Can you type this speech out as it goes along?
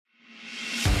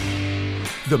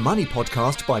The Money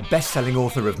Podcast by best-selling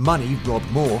author of Money, Rob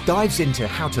Moore, dives into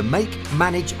how to make,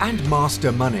 manage and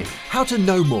master money. How to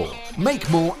know more, make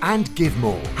more and give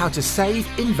more. How to save,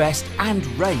 invest and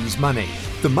raise money.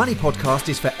 The Money Podcast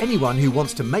is for anyone who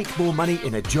wants to make more money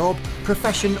in a job,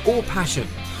 profession or passion.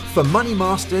 For money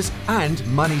masters and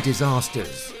money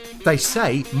disasters. They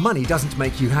say money doesn't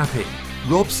make you happy.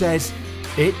 Rob says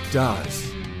it does.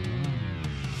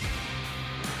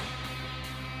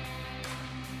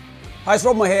 Hi, it's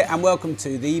Rob Moore here and welcome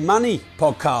to the Money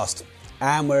Podcast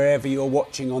and wherever you're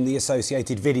watching on the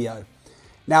associated video.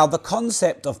 Now, the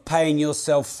concept of paying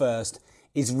yourself first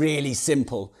is really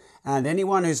simple, and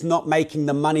anyone who's not making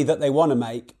the money that they want to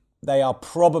make, they are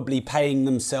probably paying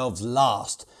themselves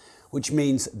last, which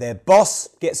means their boss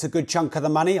gets a good chunk of the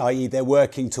money, i.e. they're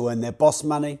working to earn their boss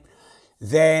money.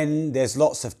 Then there's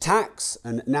lots of tax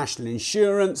and national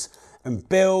insurance and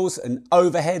bills and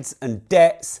overheads and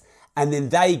debts. And then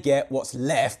they get what's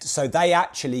left, so they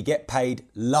actually get paid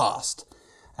last.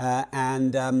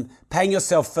 Paying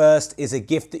yourself first is a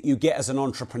gift that you get as an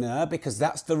entrepreneur because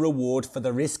that's the reward for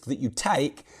the risk that you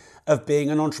take of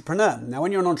being an entrepreneur. Now,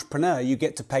 when you're an entrepreneur, you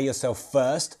get to pay yourself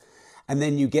first, and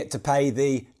then you get to pay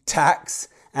the tax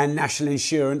and national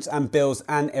insurance and bills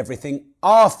and everything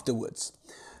afterwards.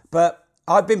 But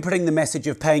I've been putting the message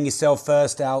of paying yourself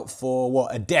first out for,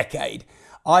 a decade.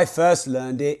 I first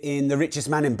learned it in The Richest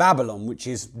Man in Babylon, which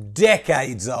is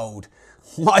decades old.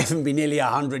 Might even be nearly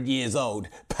 100 years old.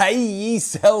 Pay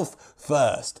yourself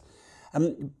first.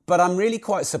 But I'm really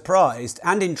quite surprised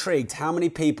and intrigued how many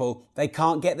people, they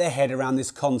can't get their head around this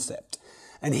concept.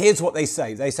 And here's what they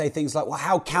say. They say things like, well,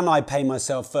 how can I pay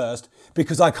myself first?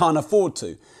 Because I can't afford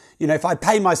to. If I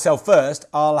pay myself first,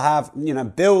 I'll have,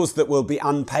 bills that will be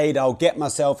unpaid. I'll get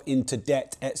myself into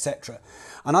debt, etc.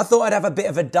 And I thought I'd have a bit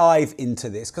of a dive into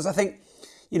this because I think,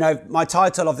 my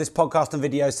title of this podcast and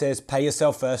video says pay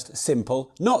yourself first,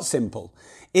 simple, not simple.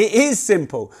 It is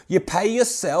simple. You pay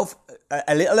yourself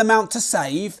a little amount to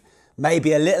save,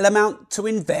 maybe a little amount to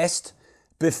invest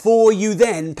before you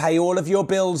then pay all of your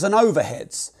bills and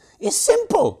overheads. It's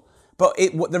simple. But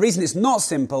the reason it's not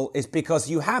simple is because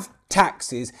you have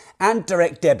taxes and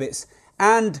direct debits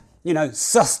and,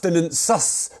 subsistence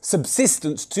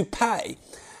to pay.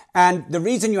 And the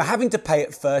reason you're having to pay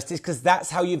it first is because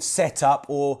that's how you've set up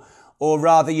or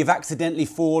rather you've accidentally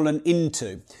fallen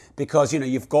into because,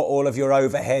 you've got all of your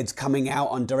overheads coming out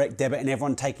on direct debit and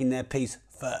everyone taking their piece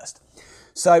first.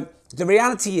 So the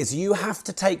reality is you have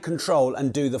to take control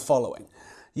and do the following.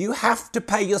 You have to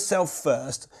pay yourself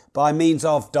first by means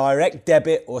of direct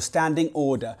debit or standing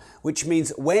order, which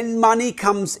means when money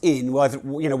comes in,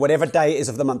 whatever day it is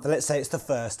of the month, let's say it's the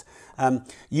first,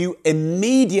 you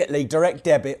immediately direct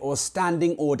debit or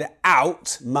standing order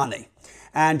out money.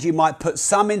 And you might put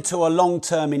some into a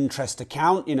long-term interest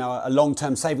account, a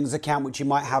long-term savings account, which you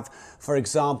might have, for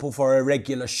example, for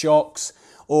irregular shocks,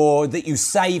 or that you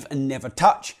save and never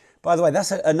touch. By the way,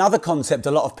 that's another concept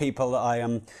a lot of people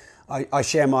that I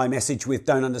share my message with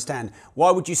don't understand.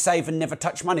 Why would you save and never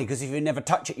touch money? Because if you never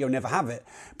touch it, you'll never have it.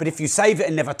 But if you save it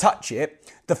and never touch it,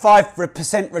 the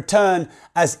 5% return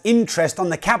as interest on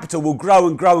the capital will grow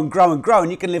and grow and grow and grow,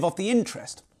 and you can live off the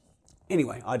interest.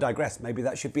 Anyway, I digress. Maybe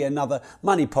that should be another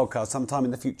money podcast sometime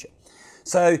in the future.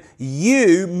 So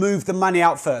you move the money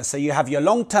out first. So you have your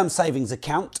long-term savings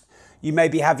account. You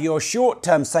maybe have your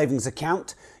short-term savings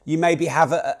account. You maybe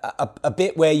have a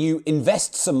bit where you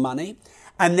invest some money.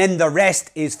 And then the rest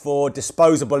is for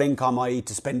disposable income, i.e.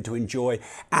 to spend to enjoy,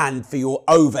 and for your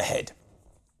overhead.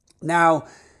 Now,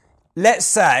 let's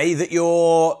say that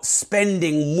you're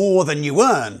spending more than you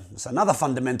earn. It's another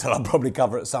fundamental I'll probably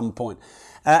cover at some point.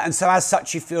 And so as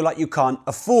such, you feel like you can't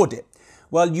afford it.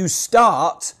 Well, you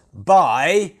start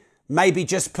by maybe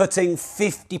just putting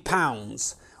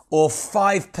 £50 or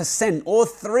 5% or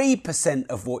 3%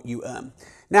 of what you earn.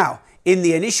 Now, in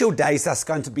the initial days, that's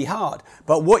going to be hard.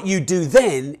 But what you do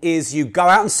then is you go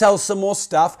out and sell some more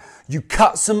stuff, you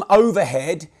cut some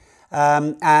overhead,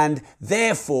 and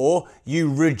therefore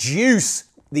you reduce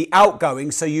the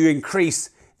outgoings, so you increase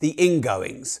the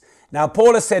ingoings. Now,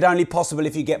 Paula said only possible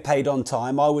if you get paid on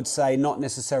time. I would say not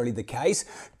necessarily the case.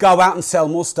 Go out and sell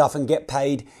more stuff and get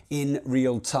paid in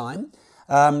real time.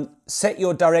 Set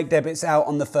your direct debits out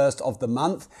on the first of the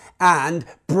month and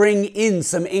bring in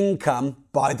some income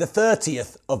by the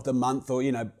 30th of the month or,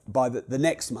 by the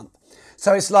next month.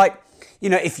 So it's like,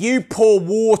 if you pour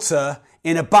water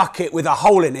in a bucket with a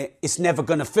hole in it, it's never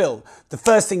going to fill. The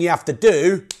first thing you have to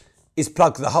do is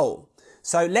plug the hole.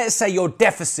 So let's say your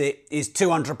deficit is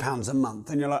 £200 a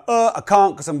month and you're like, I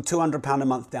can't because I'm £200 a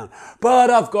month down. But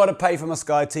I've got to pay for my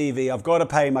Sky TV. I've got to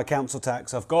pay my council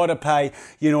tax. I've got to pay,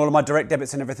 all of my direct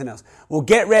debits and everything else. Well,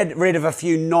 get rid of a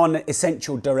few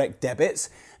non-essential direct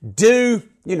debits. Do,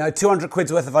 200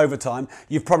 quid's worth of overtime.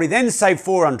 You've probably then saved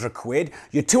 400 quid.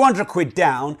 You're 200 quid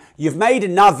down. You've made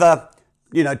another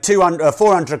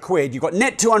 400 quid. You've got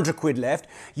net 200 quid left.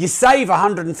 You save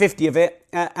 150 of it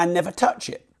and never touch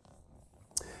it.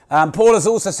 Paul has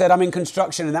also said, I'm in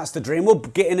construction and that's the dream. Well,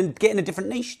 get in a different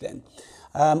niche then.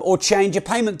 Or change your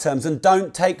payment terms and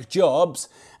don't take jobs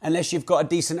unless you've got a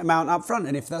decent amount up front.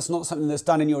 And if that's not something that's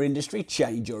done in your industry,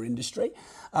 change your industry.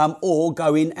 Or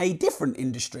go in a different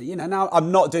industry. Now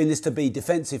I'm not doing this to be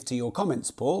defensive to your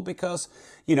comments, Paul, because,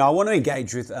 I want to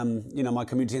engage with, my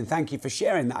community, and thank you for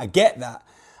sharing that. I get that.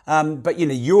 But,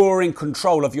 you're in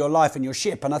control of your life and your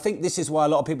ship. And I think this is why a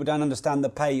lot of people don't understand the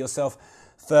pay yourself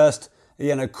first,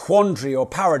 quandary or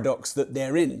paradox that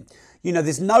they're in.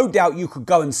 There's no doubt you could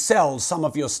go and sell some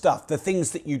of your stuff, the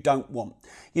things that you don't want.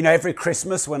 Every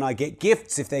Christmas when I get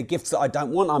gifts, if they're gifts that I don't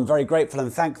want, I'm very grateful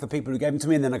and thank the people who gave them to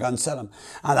me, and then I go and sell them.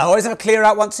 And I always have to clear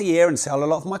out once a year and sell a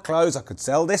lot of my clothes. I could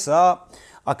sell this up.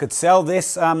 I could sell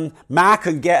this Mac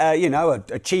and get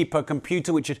a cheaper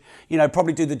computer, which would,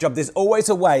 probably do the job. There's always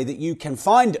a way that you can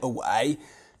find a way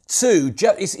to,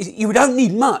 you don't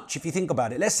need much if you think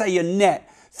about it. Let's say you're net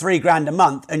 £3,000 a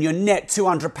month and you're net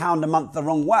 £200 a month the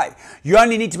wrong way. You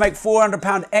only need to make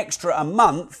 £400 extra a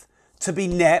month to be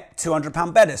net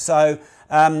 £200 better. So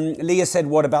Leah said,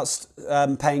 what about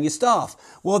paying your staff?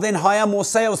 Well, then hire more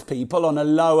salespeople on a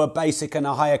lower basic and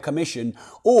a higher commission,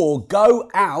 or go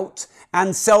out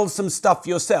and sell some stuff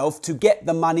yourself to get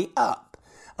the money up.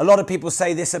 A lot of people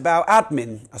say this about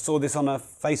admin. I saw this on a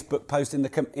Facebook post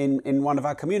in one of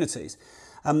our communities.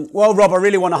 Well, Rob, I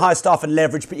really want to hire staff and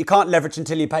leverage, but you can't leverage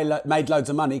until you made loads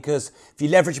of money, because if you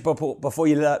leverage before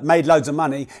you made loads of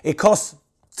money, it costs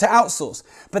to outsource.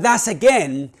 But that's,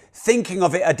 again, thinking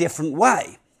of it a different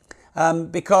way.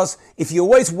 Because if you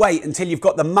always wait until you've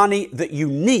got the money that you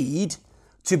need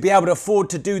to be able to afford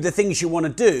to do the things you want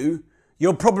to do,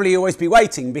 you'll probably always be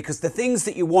waiting, because the things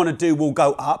that you want to do will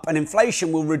go up and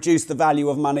inflation will reduce the value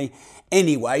of money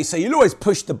anyway. So you'll always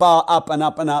push the bar up and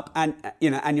up and up, and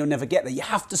you'll never get there. You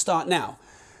have to start now.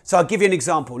 So I'll give you an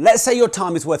example. Let's say your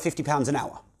time is worth £50 an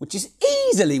hour, which is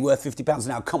easily worth £50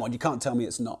 an hour. Come on, you can't tell me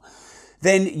it's not.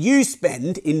 Then you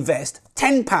invest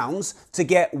 £10 to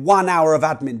get 1 hour of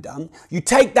admin done. You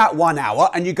take that 1 hour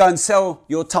and you go and sell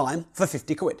your time for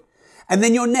 50 quid. And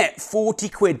then you're net 40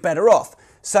 quid better off.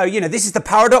 So, this is the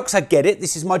paradox. I get it.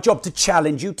 This is my job, to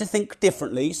challenge you to think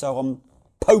differently. So I'm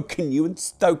poking you and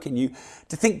stoking you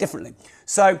to think differently.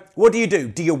 So what do?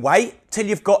 Do you wait till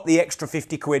you've got the extra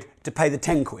 50 quid to pay the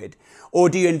 10 quid? Or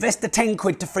do you invest the 10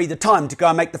 quid to free the time to go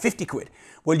and make the 50 quid?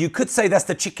 Well, you could say that's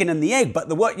the chicken and the egg, but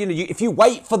if you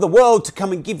wait for the world to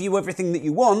come and give you everything that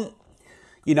you want,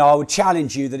 I would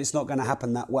challenge you that it's not going to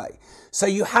happen that way. So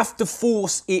you have to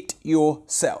force it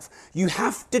yourself. You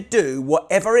have to do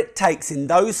whatever it takes in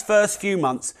those first few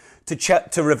months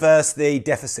to reverse the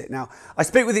deficit. Now, I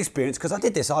speak with experience because I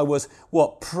did this. I was,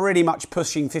 pretty much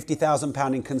pushing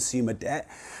 £50,000 in consumer debt.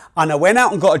 And I went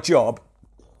out and got a job,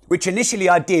 which initially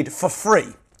I did for free.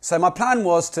 So my plan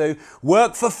was to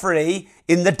work for free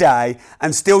in the day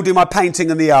and still do my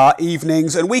painting and the art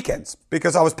evenings and weekends,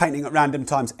 because I was painting at random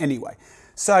times anyway.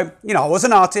 So, I was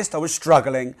an artist, I was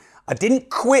struggling. I didn't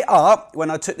quit art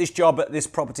when I took this job at this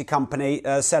property company,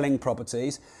 selling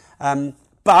properties.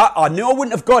 But I knew I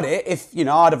wouldn't have got it if,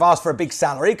 I'd have asked for a big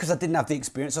salary, because I didn't have the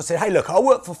experience. So I said, hey, look, I'll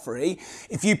work for free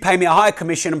if you pay me a higher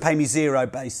commission and pay me zero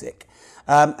basic.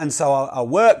 And so I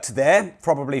worked there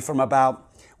probably from about,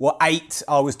 8,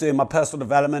 I was doing my personal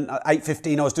development. At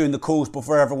 8:15, I was doing the calls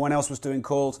before everyone else was doing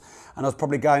calls. And I was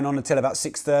probably going on until about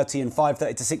 6:30, and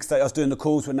 5:30 to 6:30, I was doing the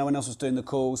calls when no one else was doing the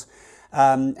calls.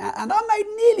 And I made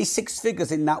nearly 6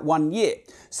 figures in that 1 year.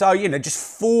 So, just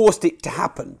forced it to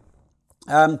happen.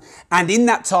 And in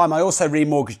that time, I also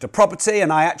remortgaged a property,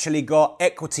 and I actually got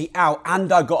equity out,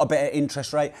 and I got a better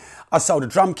interest rate. I sold a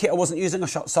drum kit I wasn't using. I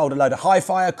sold a load of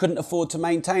hi-fi I couldn't afford to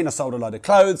maintain. I sold a load of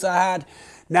clothes I had.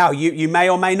 Now, you may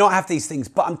or may not have these things,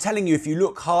 but I'm telling you, if you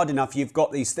look hard enough, you've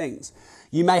got these things.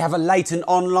 You may have a latent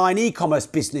online e-commerce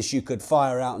business you could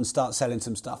fire out and start selling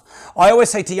some stuff. I always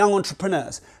say to young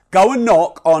entrepreneurs, go and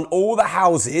knock on all the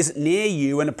houses near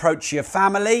you and approach your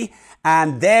family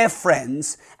and their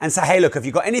friends and say, hey, look, have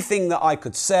you got anything that I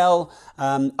could sell?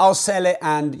 I'll sell it,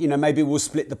 and maybe we'll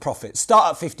split the profit.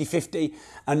 Start at 50-50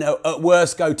 and at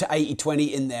worst go to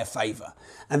 80-20 in their favor.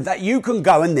 And that you can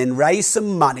go and then raise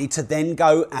some money to then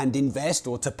go and invest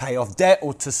or to pay off debt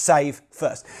or to save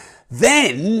first.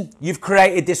 then you've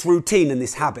created this routine and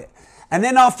this habit. And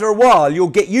then after a while, you'll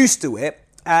get used to it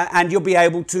and you'll be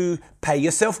able to pay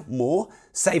yourself more,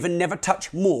 save and never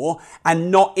touch more,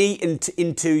 and not eat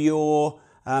into your,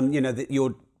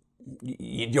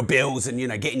 your bills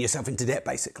and, getting yourself into debt,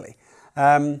 basically.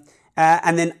 And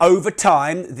then over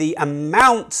time, the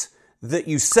amount that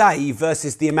you save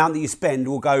versus the amount that you spend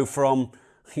will go from,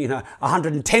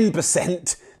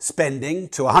 110% spending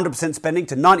to 100% spending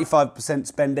to 95%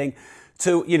 spending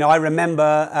to, I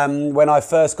remember when I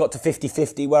first got to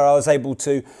 50-50 where I was able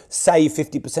to save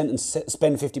 50% and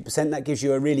spend 50%. That gives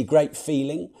you a really great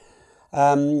feeling.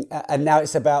 And now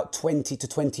it's about 20 to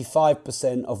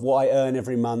 25% of what I earn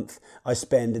every month I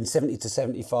spend, and 70 to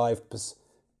 75%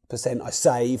 I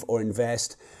save or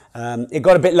invest. It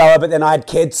got a bit lower, but then I had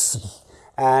kids,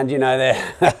 and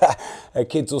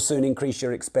kids will soon increase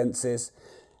your expenses.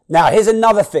 Now, here's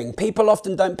another thing. People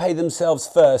often don't pay themselves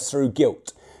first through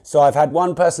guilt. So I've had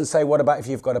one person say, what about if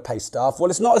you've got to pay staff?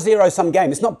 Well, it's not a zero-sum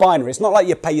game. It's not binary. It's not like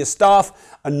you pay your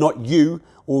staff and not you,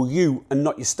 or you and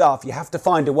not your staff. You have to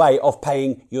find a way of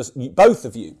paying both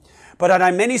of you. But I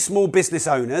know many small business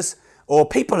owners or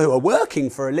people who are working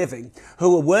for a living,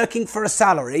 who are working for a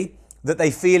salary that they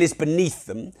feel is beneath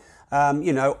them,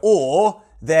 or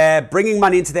they're bringing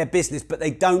money into their business, but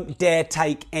they don't dare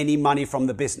take any money from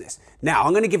the business. Now,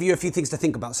 I'm going to give you a few things to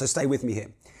think about, so stay with me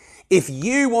here. If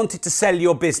you wanted to sell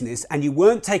your business and you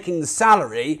weren't taking the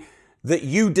salary that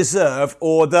you deserve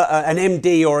or that an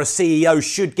MD or a CEO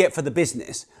should get for the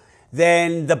business,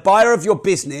 then the buyer of your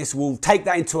business will take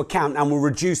that into account and will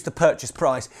reduce the purchase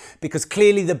price, because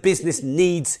clearly the business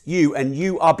needs you and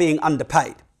you are being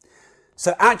underpaid.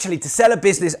 So actually, to sell a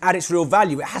business at its real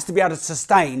value, it has to be able to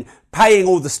sustain paying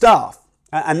all the staff,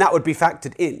 and that would be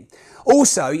factored in.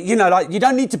 Also, you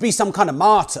don't need to be some kind of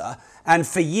martyr and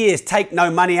for years take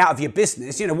no money out of your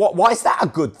business. Why is that a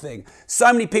good thing?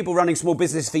 So many people running small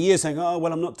business for years saying, oh,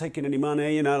 well, I'm not taking any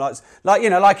money,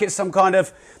 like it's some kind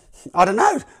of, I don't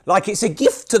know, like it's a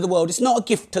gift to the world. It's not a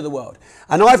gift to the world.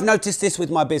 And I've noticed this with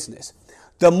my business.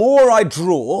 The more I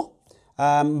draw,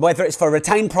 whether it's for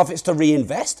retained profits to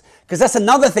reinvest, because that's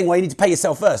another thing where you need to pay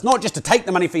yourself first, not just to take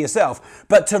the money for yourself,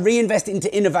 but to reinvest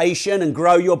into innovation and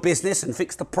grow your business and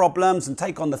fix the problems and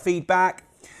take on the feedback.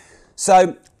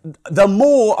 So the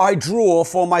more I draw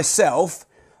for myself,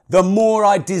 the more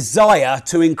I desire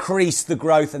to increase the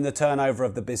growth and the turnover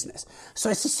of the business. So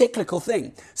it's a cyclical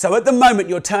thing. So at the moment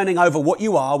you're turning over what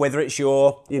you are, whether it's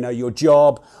your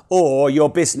job or your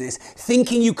business,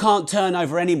 thinking you can't turn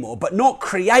over anymore, but not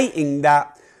creating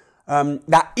that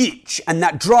itch and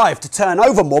that drive to turn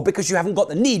over more because you haven't got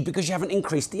the need, because you haven't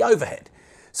increased the overhead.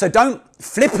 So don't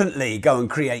flippantly go and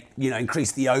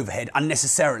increase the overhead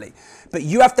unnecessarily, but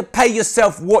you have to pay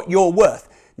yourself what you're worth.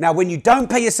 Now, when you don't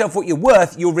pay yourself what you're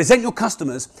worth, you'll resent your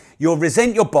customers, you'll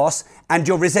resent your boss, and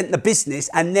you'll resent the business,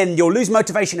 and then you'll lose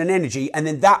motivation and energy, and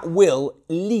then that will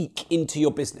leak into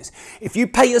your business. If you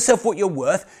pay yourself what you're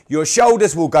worth, your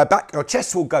shoulders will go back, your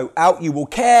chest will go out, you will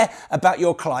care about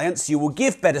your clients, you will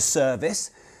give better service,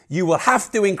 you will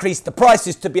have to increase the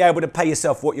prices to be able to pay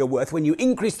yourself what you're worth. When you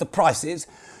increase the prices,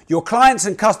 your clients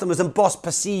and customers and boss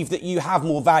perceive that you have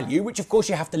more value, which of course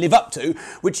you have to live up to,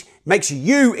 which makes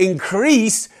you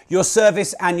increase your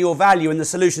service and your value and the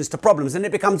solutions to problems, and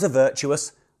it becomes a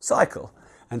virtuous cycle.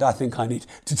 And I think I need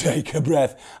to take a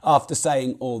breath after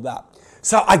saying all that.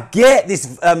 So I get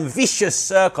this vicious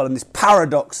circle and this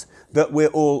paradox that we're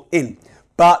all in.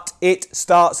 But it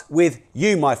starts with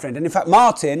you, my friend. And in fact,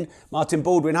 Martin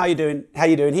Baldwin, how you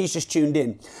doing? He's just tuned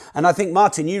in. And I think,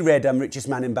 Martin, you read Richest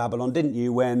Man in Babylon, didn't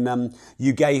you, when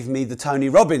you gave me the Tony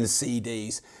Robbins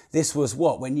CDs? This was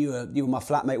when you were my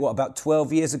flatmate, about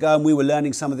 12 years ago, and we were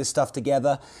learning some of this stuff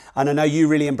together. And I know you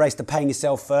really embraced the paying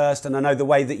yourself first. And I know the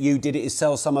way that you did it is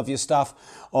sell some of your stuff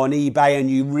on eBay, and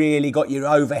you really got your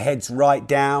overheads right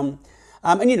down.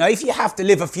 If you have to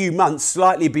live a few months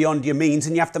slightly beyond your means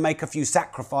and you have to make a few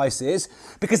sacrifices,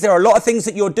 because there are a lot of things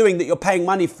that you're doing that you're paying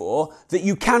money for that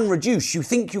you can reduce. You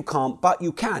think you can't, but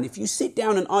you can. If you sit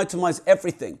down and itemize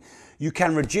everything, you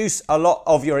can reduce a lot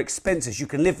of your expenses. You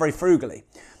can live very frugally.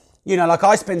 Like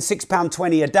I spend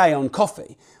 £6.20 a day on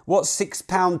coffee. What's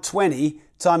 £6.20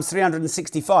 times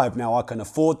 365? Now I can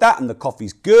afford that, and the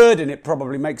coffee's good, and it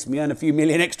probably makes me earn a few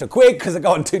million extra quid because I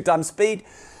go on 2 times speed.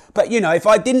 But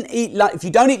if you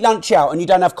don't eat lunch out and you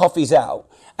don't have coffees out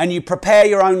and you prepare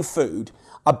your own food,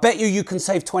 I bet you can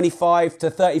save £25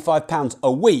 to £35 a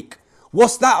week.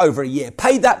 What's that over a year?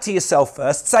 Pay that to yourself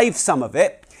first, save some of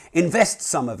it, invest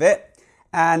some of it.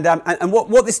 And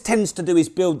what this tends to do is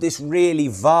build this really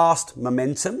vast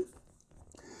momentum,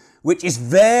 which is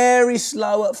very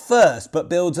slow at first, but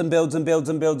builds and builds and builds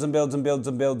and builds and builds and builds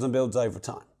and builds and builds over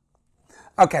time.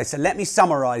 Okay, so let me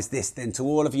summarize this then to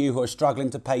all of you who are struggling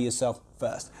to pay yourself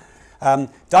first.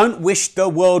 Don't wish the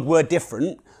world were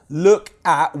different. Look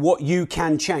at what you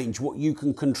can change, what you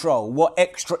can control, what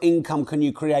extra income can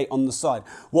you create on the side,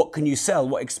 what can you sell,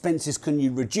 what expenses can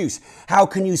you reduce, how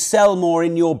can you sell more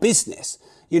in your business?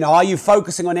 You know, are you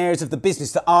focusing on areas of the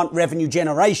business that aren't revenue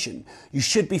generation? You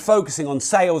should be focusing on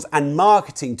sales and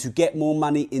marketing to get more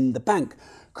money in the bank.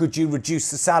 Could you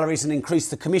reduce the salaries and increase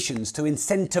the commissions to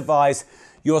incentivize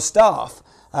your staff?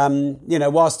 You know,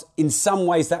 whilst in some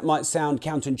ways that might sound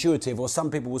counterintuitive, or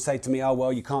some people will say to me, oh,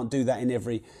 well, you can't do that in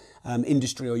every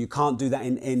industry, or you can't do that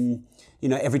in you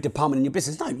know, every department in your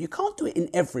business. No, you can't do it in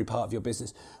every part of your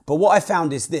business. But what I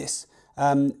found is this.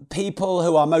 People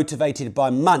who are motivated by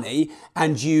money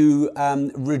and you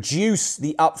reduce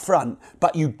the upfront,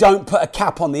 but you don't put a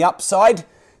cap on the upside,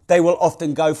 they will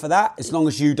often go for that as long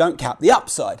as you don't cap the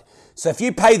upside. So if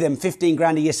you pay them 15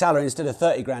 grand a year salary instead of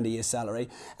 30 grand a year salary,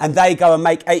 and they go and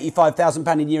make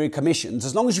 £85,000 a year in commissions,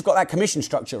 as long as you've got that commission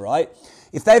structure right,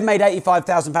 if they've made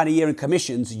 £85,000 a year in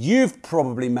commissions, you've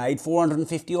probably made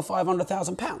 £450,000 or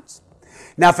 £500,000.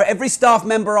 Now, for every staff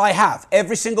member I have,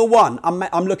 every single one,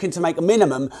 I'm looking to make a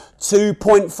minimum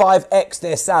 2.5x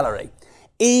their salary,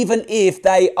 even if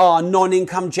they are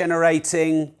non-income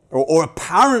generating or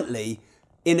apparently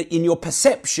in your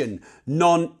perception,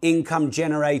 non-income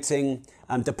generating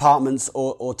departments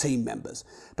or team members.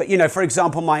 But, you know, for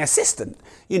example, my assistant,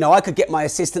 you know, I could get my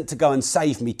assistant to go and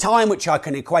save me time, which I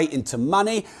can equate into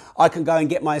money. I can go and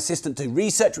get my assistant to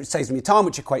research, which saves me time,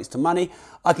 which equates to money.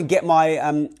 I can get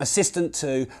my assistant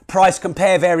to price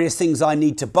compare various things I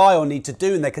need to buy or need to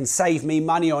do, and they can save me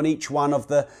money on each one of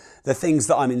the things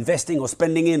that I'm investing or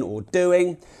spending in or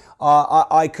doing.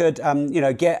 I could, you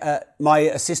know, get my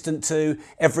assistant to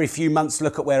every few months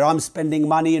look at where I'm spending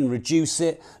money and reduce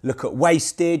it, look at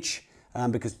wastage,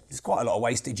 because there's quite a lot of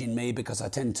wastage in me because I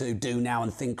tend to do now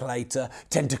and think later,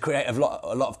 tend to create a lot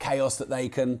of chaos that they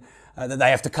can, that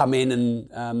they have to come in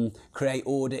and create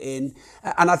order in.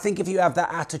 And I think if you have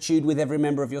that attitude with every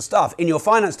member of your staff, in your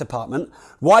finance department,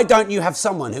 why don't you have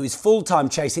someone who is full-time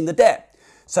chasing the debt?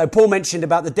 So Paul mentioned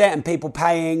about the debt and people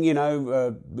paying, you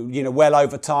know, well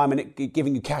over time and it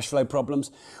giving you cash flow problems.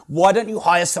 Why don't you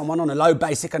hire someone on a low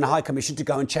basic and a high commission to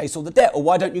go and chase all the debt? Or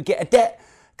why don't you get a debt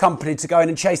company to go in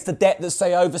and chase the debt that's,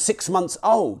 say, over 6 months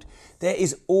old? There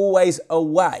is always a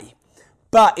way.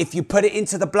 But if you put it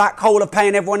into the black hole of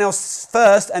paying everyone else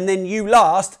first and then you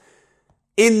last,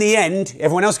 in the end,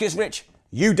 everyone else gets rich.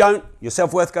 You don't. Your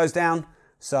self-worth goes down.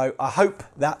 So I hope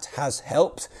that has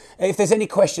helped. If there's any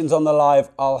questions on the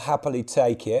live, I'll happily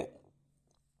take it.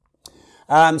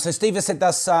 So Steve has said,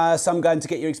 does some going to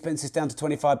get your expenses down to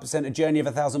 25%? A journey of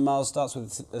 1,000 miles starts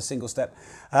with a single step.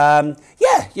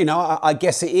 Yeah, you know, I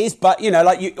guess it is. But, you know,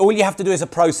 like all you have to do is a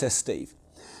process, Steve.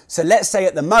 So let's say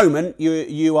at the moment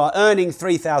you are earning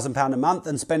 £3,000 a month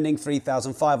and spending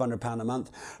 £3,500 a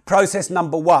month. Process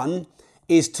number one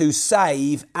is to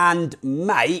save and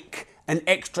make an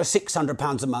extra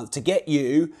 £600 a month to get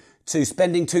you to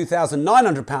spending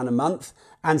 £2,900 a month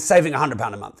and saving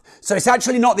 £100 a month. So it's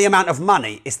actually not the amount of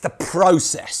money, it's the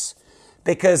process.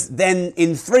 Because then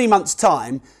in 3 months'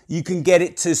 time, you can get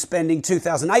it to spending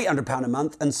 £2,800 a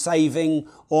month and saving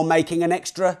or making an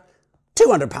extra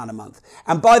 £200 a month.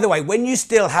 And by the way, when you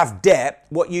still have debt,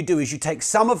 what you do is you take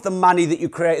some of the money that you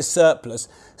create as surplus,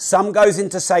 some goes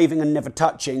into saving and never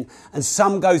touching, and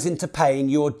some goes into paying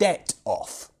your debt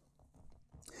off.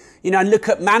 You know, and look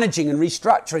at managing and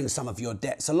restructuring some of your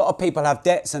debts. A lot of people have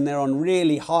debts and they're on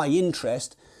really high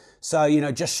interest. So, you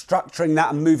know, just structuring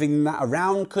that and moving that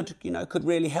around could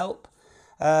really help.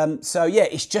 So yeah,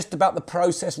 it's just about the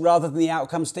process rather than the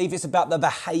outcome, Steve. It's about the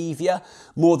behavior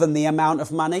more than the amount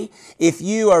of money. If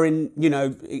you are in, you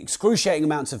know, excruciating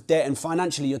amounts of debt and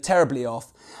financially you're terribly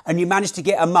off and you manage to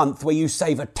get a month where you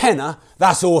save a tenner,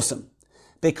 that's awesome.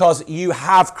 Because you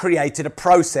have created a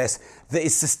process that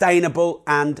is sustainable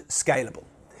and scalable.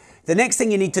 The next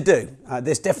thing you need to do,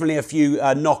 there's definitely a few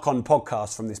knock-on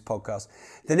podcasts from this podcast.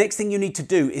 The next thing you need to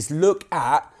do is look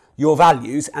at your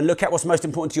values and look at what's most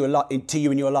important to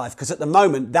you in your life. Because at the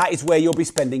moment, that is where you'll be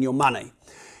spending your money.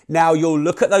 Now, you'll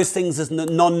look at those things as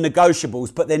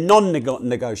non-negotiables, but they're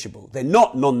non-negotiable. They're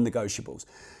not non-negotiables.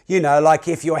 You know, like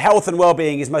if your health and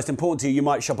well-being is most important to you, you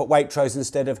might shop at Waitrose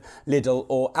instead of Lidl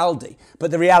or Aldi.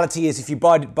 But the reality is if you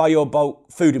buy your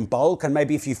food in bulk, and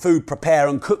maybe if you food prepare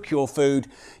and cook your food,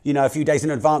 you know, a few days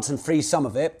in advance and freeze some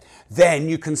of it, then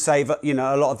you can save, you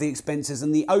know, a lot of the expenses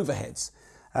and the overheads.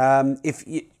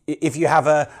 If you have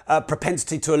a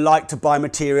propensity to buy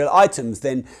material items,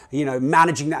 then,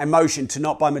 managing that emotion to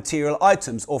not buy material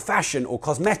items or fashion or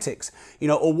cosmetics,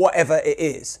 or whatever it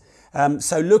is.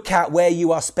 So look at where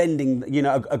you are spending,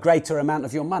 a greater amount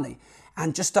of your money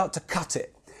and just start to cut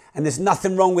it. And there's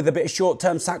nothing wrong with a bit of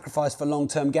short-term sacrifice for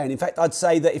long-term gain. In fact, I'd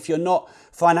say that if you're not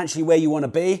financially where you want to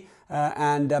be,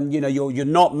 you're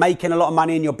not making a lot of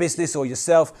money in your business or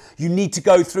yourself, you need to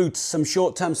go through some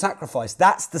short-term sacrifice.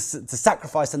 That's the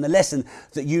sacrifice and the lesson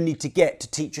that you need to get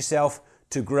to teach yourself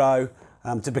to grow,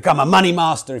 to become a money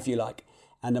master, if you like,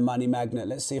 and a money magnet.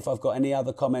 Let's see if I've got any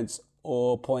other comments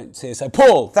or points here. So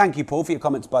Paul, thank you, Paul, for your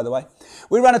comments, by the way.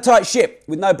 We run a tight ship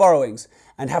with no borrowings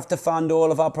and have to fund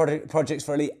all of our projects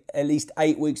for at least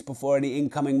 8 weeks before any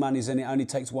incoming monies, and it only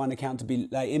takes one account to be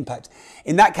late impact.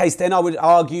 In that case, then I would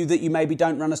argue that you maybe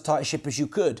don't run as tight a ship as you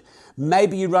could.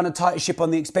 Maybe you run a tighter ship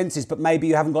on the expenses, but maybe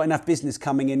you haven't got enough business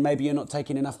coming in. Maybe you're not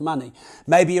taking enough money.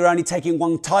 Maybe you're only taking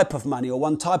one type of money or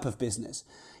one type of business.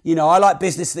 I like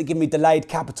business that give me delayed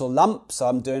capital lump. So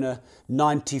I'm doing a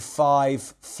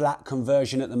 95 flat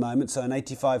conversion at the moment. So an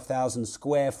 85,000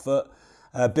 square foot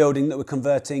building that we're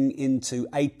converting into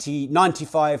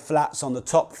 95 flats on the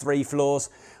top 3 floors.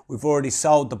 We've already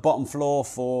sold the bottom floor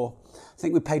for, I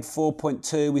think we paid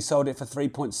 4.2. We sold it for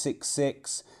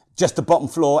 3.66. Just the bottom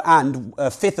floor, and a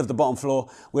fifth of the bottom floor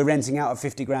we're renting out at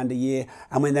 50 grand a year.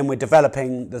 And then we're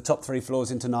developing the top 3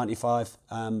 floors into 95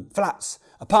 flats,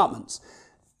 apartments.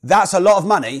 That's a lot of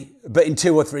money, but in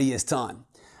 2 or 3 years' time.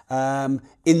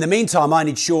 In the meantime, I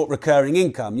need short recurring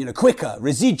income, quicker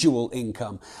residual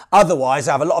income. Otherwise,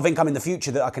 I have a lot of income in the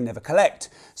future that I can never collect.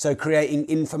 So creating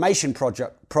information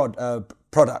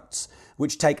products,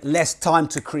 which take less time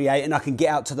to create, and I can get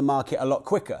out to the market a lot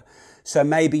quicker. So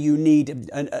maybe you need,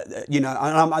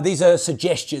 these are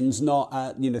suggestions,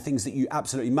 not, things that you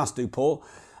absolutely must do, Paul.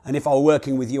 And if I were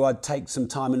working with you, I'd take some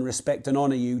time and respect and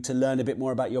honor you to learn a bit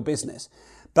more about your business.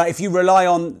 But if you rely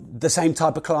on the same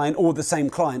type of client or the same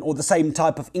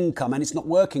type of income and it's not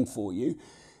working for you,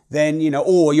 then,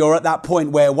 or you're at that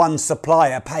point where one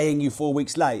supplier paying you 4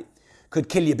 weeks late could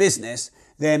kill your business,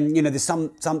 then, there's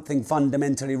something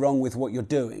fundamentally wrong with what you're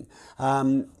doing.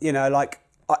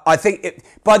 I think,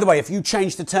 by the way, if you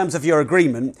change the terms of your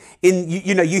agreement,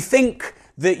 you think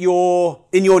that you're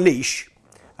in your niche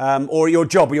or your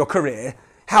job or your career,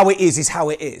 how it is how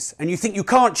it is. And you think you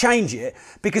can't change it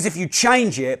because if you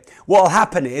change it, what will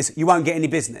happen is you won't get any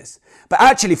business. But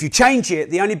actually, if you change it,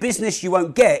 the only business you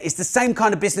won't get is the same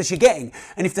kind of business you're getting.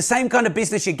 And if the same kind of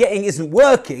business you're getting isn't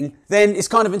working, then it's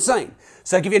kind of insane.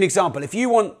 So I'll give you an example. If you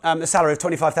want a salary of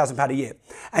 £25,000 a year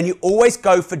and you always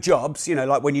go for jobs,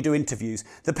 like when you do interviews,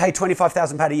 that pay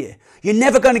 £25,000 a year, you're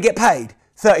never going to get paid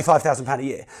 £35,000 a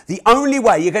year. The only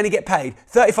way you're going to get paid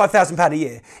 £35,000 a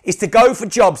year is to go for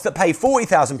jobs that pay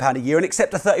 £40,000 a year and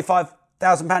accept a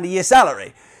 £35,000 a year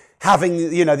salary,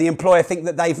 having the employer think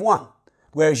that they've won,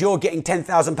 whereas you're getting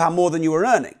 £10,000 more than you were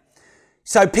earning.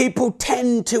 So people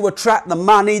tend to attract the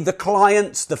money, the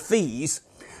clients, the fees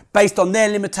based on their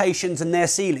limitations and their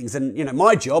ceilings. And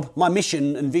my job, my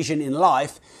mission and vision in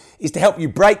life is to help you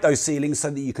break those ceilings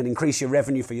so that you can increase your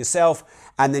revenue for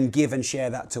yourself and then give and share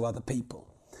that to other people.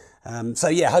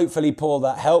 Hopefully, Paul,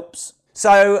 that helps.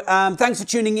 So thanks for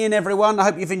tuning in, everyone. I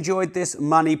hope you've enjoyed this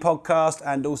money podcast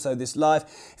and also this live.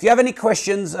 If you have any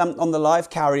questions on the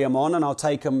live, carry them on and I'll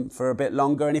take them for a bit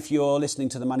longer. And if you're listening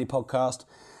to the money podcast,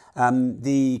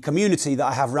 the community that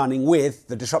I have running with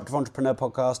the Disruptive Entrepreneur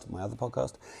podcast, my other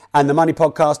podcast, and the money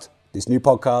podcast, this new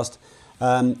podcast,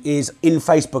 is in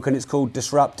Facebook, and it's called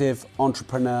Disruptive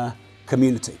Entrepreneur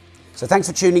Community. So thanks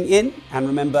for tuning in, and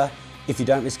remember, if you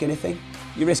don't risk anything,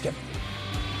 you risk everything.